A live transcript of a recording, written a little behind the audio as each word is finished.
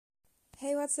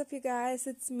Hey, what's up, you guys?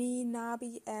 It's me,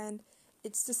 Nabi, and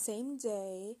it's the same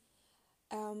day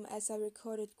as I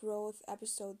recorded Growth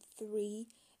episode 3,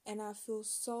 and I feel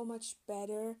so much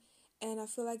better, and I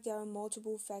feel like there are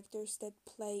multiple factors that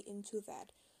play into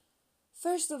that.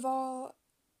 First of all,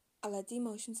 I let the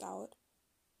emotions out.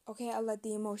 Okay, I let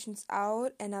the emotions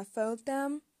out, and I felt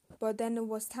them, but then it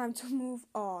was time to move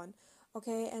on.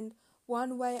 Okay, and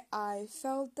one way I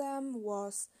felt them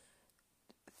was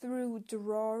through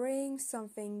drawing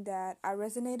something that I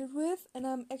resonated with, and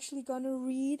I'm actually gonna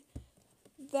read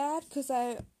that because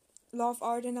I love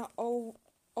art and I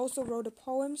also wrote a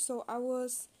poem. So I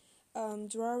was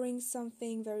drawing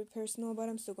something very personal, but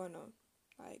I'm still gonna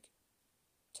like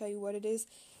tell you what it is.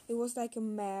 It was like a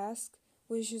mask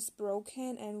which is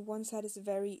broken, and one side is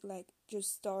very like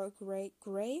just dark dark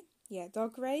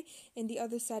gray, and the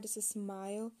other side is a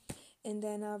smile. And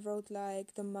then I wrote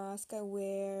like the mask I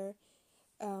wear,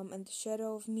 and the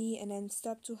shadow of me, and then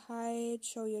stop to hide,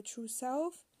 show your true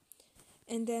self.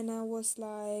 And then I was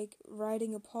like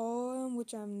writing a poem,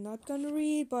 which I'm not gonna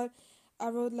read, but I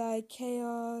wrote like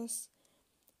chaos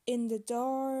in the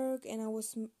dark, and I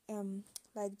was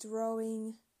like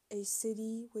drawing a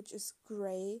city which is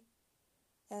gray,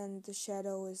 and the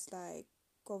shadow is like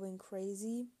going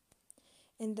crazy.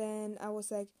 And then I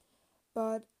was like,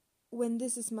 but when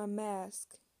this is my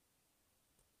mask,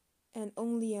 and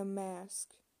only a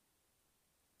mask,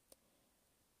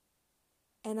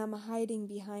 and I'm hiding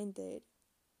behind it,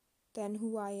 then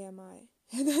who am I?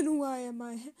 Then who am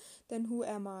I? Then who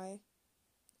am I?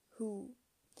 Who?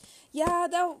 Yeah,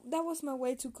 that was my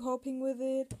way to coping with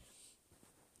it.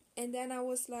 And then I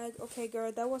was like, okay,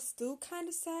 girl, that was still kind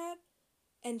of sad,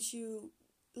 and you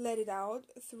let it out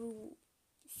through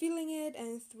feeling it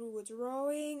and through a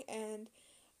drawing and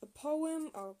a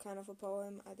poem, or kind of a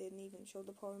poem. I didn't even show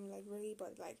the poem like really,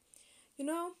 but like, you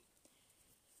know.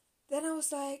 Then I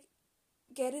was like,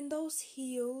 get in those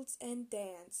heels and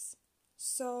dance.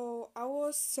 So I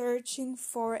was searching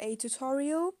for a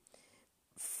tutorial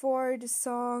for the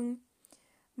song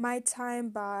My Time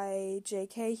by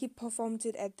JK. He performed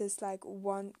it at this like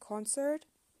one concert.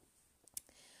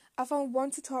 I found one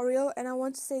tutorial, and I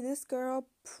want to say, this girl,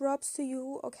 props to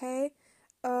you, okay?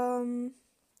 Oh.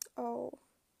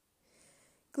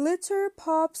 Glitter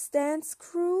Pop's Dance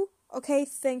Crew. Okay,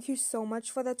 thank you so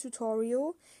much for that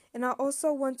tutorial. And I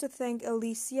also want to thank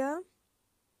Alicia,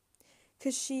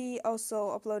 because she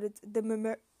also uploaded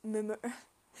the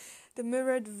the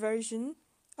mirrored version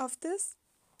of this.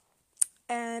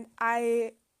 And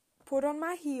I put on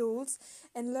my heels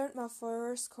and learned my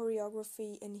first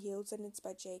choreography in heels, and it's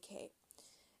by JK.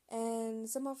 And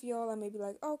some of y'all are maybe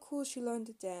like, oh cool, she learned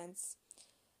to dance.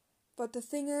 But the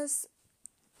thing is,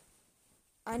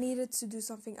 I needed to do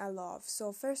something I love.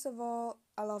 So first of all,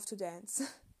 I love to dance.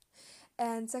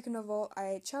 And second of all,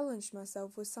 I challenged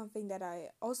myself with something that I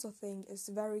also think is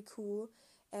very cool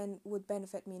and would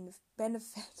benefit me in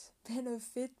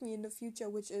the future,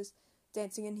 which is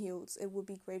dancing in heels. It would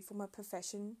be great for my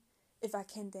profession if I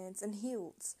can dance in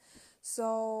heels.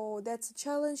 So that's a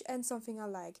challenge and something I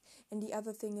like. And the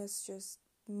other thing is just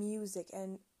music,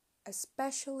 and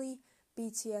especially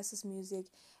BTS's music.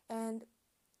 And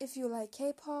if you like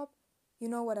K-pop, you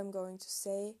know what I'm going to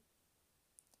say.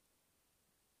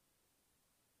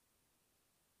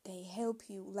 They help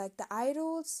you. Like the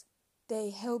idols, they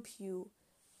help you.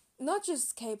 Not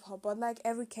just K-pop, but like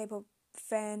every K-pop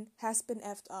fan has been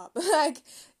effed up. Like,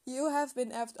 you have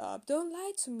been effed up. Don't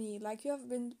lie to me. Like, you have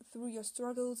been through your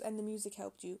struggles and the music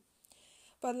helped you.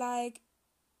 But like,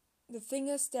 the thing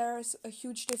is, there's a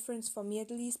huge difference, for me at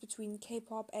least, between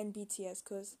K-pop and BTS,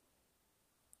 because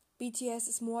BTS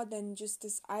is more than just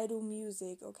this idol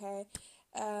music, okay?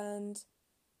 And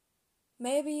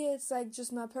maybe it's like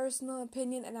just my personal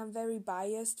opinion, and I'm very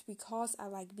biased because I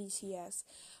like BTS.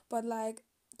 But like,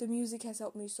 the music has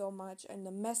helped me so much, and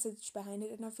the message behind it.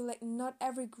 And I feel like not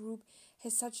every group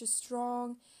has such a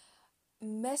strong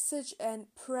message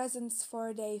and presence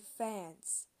for their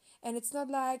fans. And it's not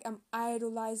like I'm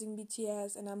idolizing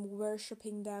BTS and I'm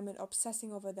worshipping them and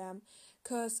obsessing over them,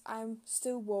 because I'm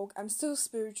still woke, I'm still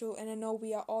spiritual, and I know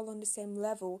we are all on the same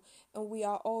level, and we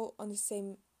are all on the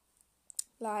same,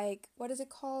 like, what is it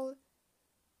called?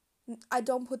 I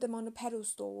don't put them on a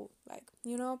pedestal, like,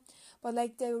 you know? But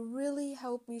like, they really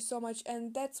helped me so much,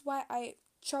 and that's why I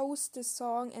chose the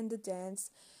song and the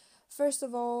dance. First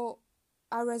of all,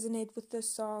 I resonate with the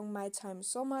song My Time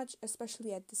so much,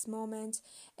 especially at this moment.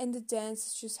 And the dance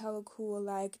is just hella cool.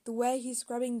 Like, the way he's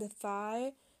grabbing the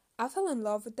thigh, I fell in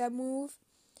love with that move.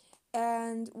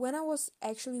 And when I was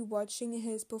actually watching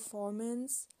his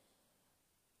performance,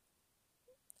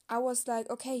 I was like,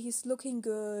 okay, he's looking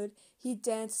good, he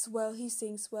dances well, he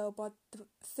sings well, but the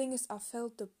thing is, I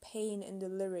felt the pain in the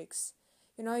lyrics.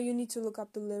 You know, you need to look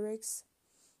up the lyrics.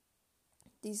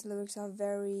 These lyrics are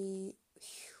very,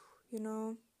 you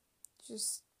know,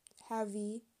 just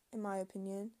heavy, in my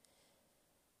opinion.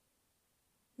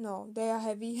 No, they are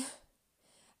heavy.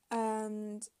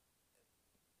 And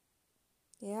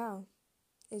yeah,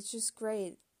 it's just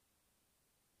great.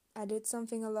 I did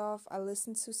something I love, I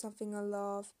listened to something I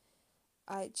love,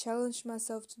 I challenged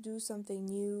myself to do something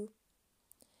new.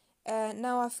 And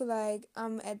now I feel like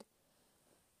I'm at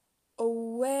a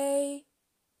way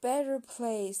better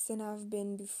place than I've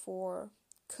been before.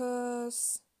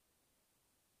 Because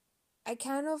I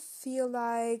kind of feel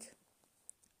like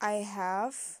I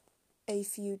have a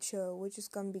future which is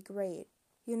gonna be great,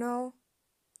 you know?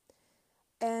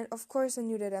 And of course, I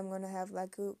knew that I'm gonna have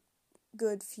like a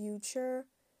good future,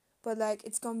 but like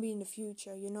it's gonna be in the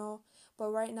future, you know? But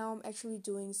right now, I'm actually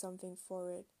doing something for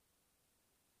it.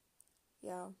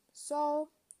 Yeah. So,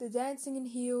 the dancing in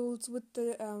heels with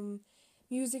the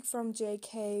music from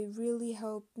JK really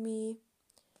helped me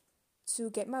to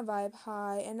get my vibe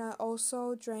high, and I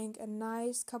also drank a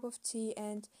nice cup of tea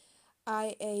and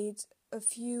I ate a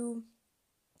few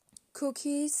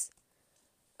cookies.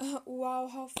 Wow,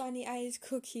 how funny, I ate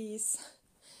cookies,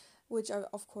 which are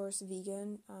of course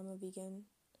vegan. I'm a vegan.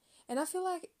 And I feel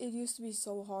like it used to be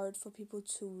so hard for people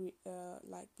to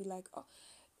like be like, oh,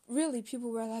 really,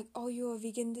 people were like, oh, you're a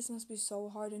vegan, this must be so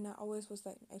hard, and I always was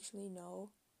like, actually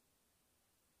no.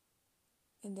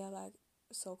 And they're like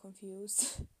so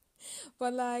confused.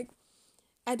 But like,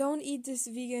 I don't eat this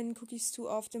vegan cookies too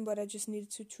often, but I just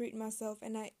needed to treat myself,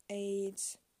 and I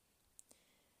ate.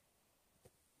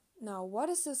 Now, what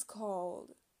is this called?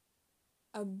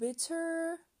 A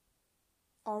bitter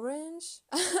orange?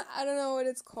 I don't know what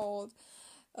it's called.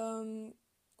 Um,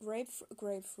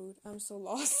 grapefruit. I'm so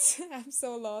lost. I'm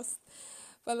so lost.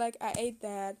 But like, I ate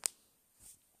that,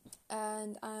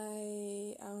 and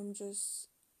I am just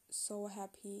so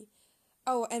happy.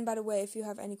 Oh, and by the way, if you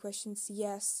have any questions,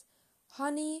 yes,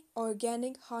 honey,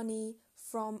 organic honey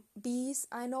from bees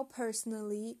I know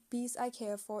personally, bees I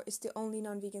care for, is the only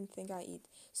non-vegan thing I eat.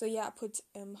 So yeah, I put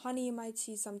honey in my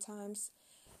tea sometimes.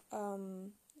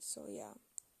 So yeah,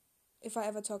 if I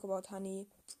ever talk about honey,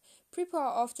 people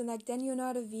are often like, then you're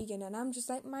not a vegan, and I'm just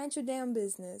like, mind your damn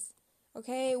business.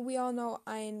 Okay, we all know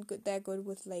I ain't that good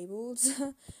with labels,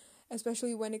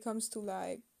 especially when it comes to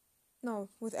like, no,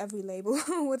 with every label,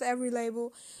 with every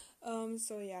label.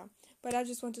 So yeah, but I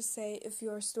just want to say, if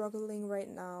you're struggling right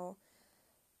now,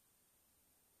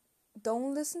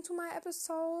 don't listen to my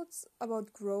episodes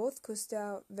about growth because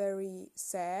they're very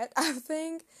sad. I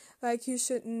think like you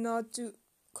should not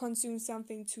consume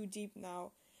something too deep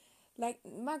now. Like,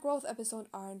 my growth episodes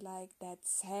aren't like that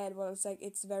sad, but it's like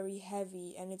it's very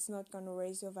heavy and it's not gonna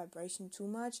raise your vibration too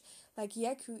much. Like,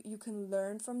 yeah, you can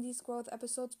learn from these growth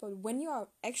episodes, but when you are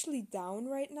actually down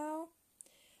right now,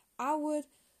 I would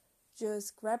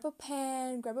just grab a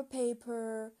pen, grab a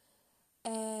paper,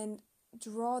 and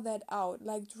draw that out.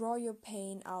 Like, draw your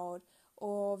pain out,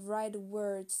 or write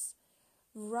words.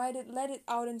 Write it, let it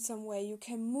out in some way. You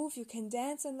can move, you can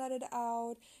dance and let it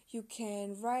out. You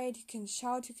can write, you can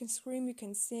shout, you can scream, you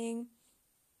can sing.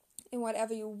 In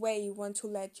whatever way you want to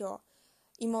let your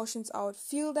emotions out.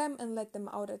 Feel them and let them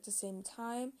out at the same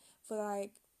time for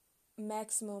like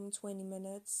maximum 20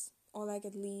 minutes, or like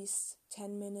at least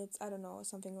 10 minutes. I don't know,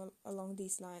 something along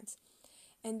these lines.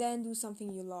 And then do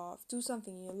something you love. Do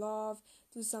something you love.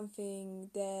 Do something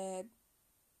that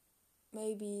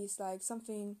maybe it's like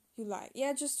something you like.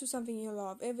 Yeah, just do something you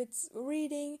love. If it's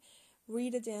reading,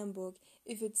 read a damn book.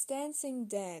 If it's dancing,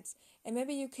 dance. And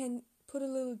maybe you can put a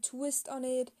little twist on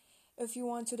it if you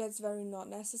want to. That's very not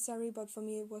necessary, but for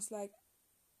me it was like,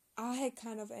 I had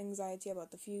kind of anxiety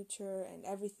about the future and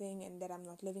everything, and that I'm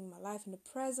not living my life in the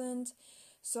present.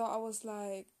 So I was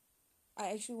like,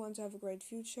 I actually want to have a great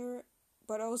future,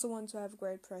 but I also want to have a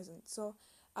great present. So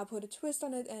I put a twist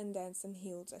on it and danced in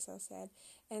heels, as I said.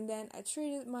 And then I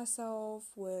treated myself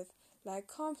with like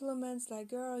compliments, like,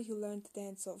 girl, you learned to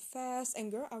dance so fast.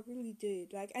 And girl, I really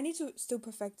did. Like, I need to still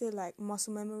perfect it, like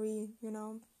muscle memory, you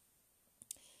know.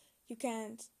 You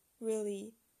can't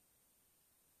really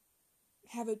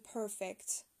have it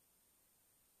perfect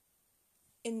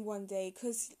in one day,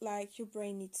 because like your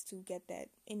brain needs to get that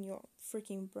in your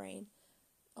freaking brain.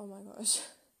 Oh my gosh.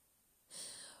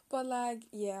 But like,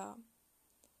 yeah.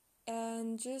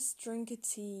 And just drink a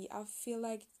tea. I feel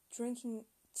like drinking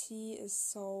tea is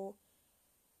so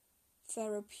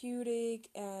therapeutic,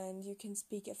 and you can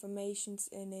speak affirmations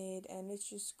in it, and it's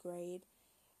just great.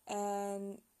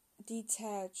 And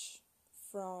detach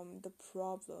from the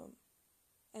problem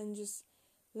and just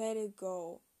let it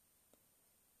go.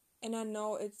 And I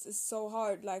know it's so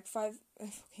hard, like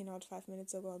not 5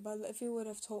 minutes ago, but if you would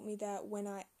have told me that when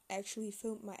I actually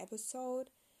filmed my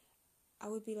episode, I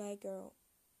would be like, girl,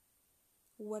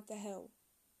 what the hell?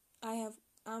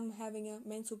 I'm having a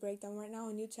mental breakdown right now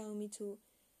and you're telling me to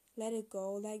let it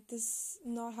go. Like, this is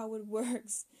not how it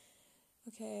works.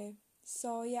 Okay,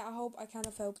 so yeah, I hope I kind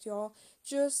of helped y'all.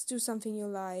 Just do something you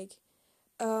like.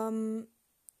 And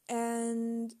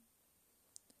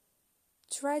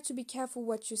try to be careful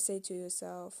what you say to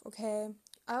yourself, okay?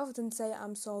 I often say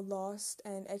I'm so lost,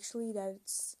 and actually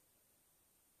that's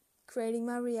creating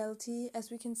my reality, as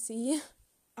we can see.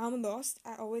 I'm lost,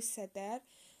 I always said that,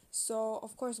 so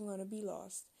of course I'm gonna be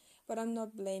lost. But I'm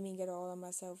not blaming it all on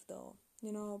myself though,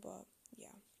 but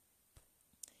yeah.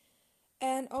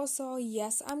 And also,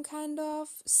 yes, I'm kind of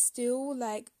still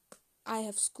like, I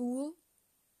have school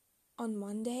on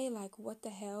Monday, like what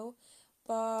the hell?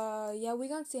 But yeah, we're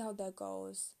gonna see how that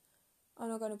goes. I'm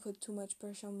not gonna put too much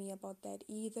pressure on me about that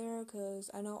either, because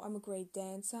I know I'm a great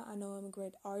dancer, I know I'm a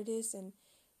great artist in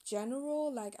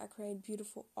general, like I create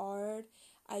beautiful art,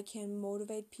 I can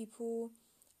motivate people,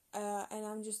 and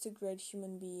I'm just a great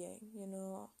human being,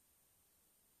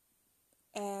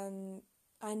 and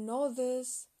I know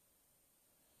this,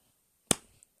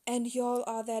 and y'all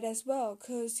are that as well,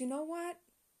 because you know what?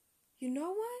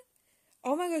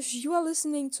 Oh my gosh, you are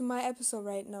listening to my episode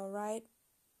right now, right?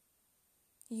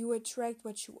 You attract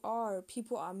what you are.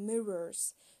 People are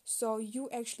mirrors. So you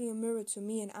actually a mirror to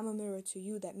me and I'm a mirror to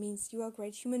you. That means you are a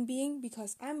great human being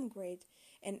because I'm great.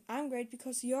 And I'm great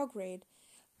because you're great.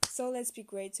 So let's be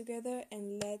great together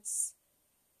and let's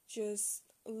just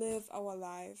live our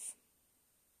life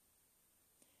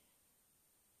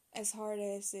as hard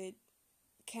as it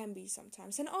can be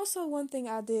sometimes. And also one thing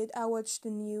I did, I watched the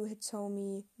new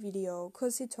Hitomi video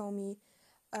because Hitomi,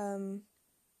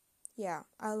 yeah,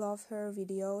 I love her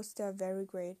videos. They're very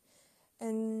great.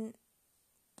 And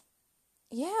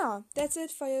yeah, that's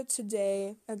it for you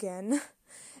today again.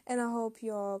 And I hope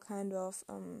you all kind of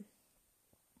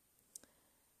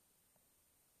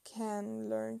can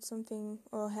learn something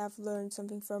or have learned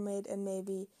something from it, and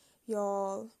maybe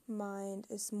your mind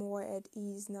is more at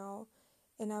ease now.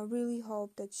 And I really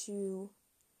hope that you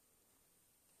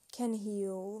can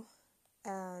heal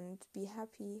and be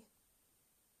happy.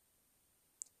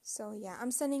 So yeah, I'm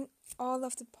sending all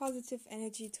of the positive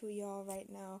energy to y'all right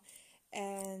now.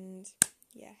 And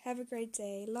yeah, have a great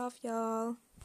day. Love y'all.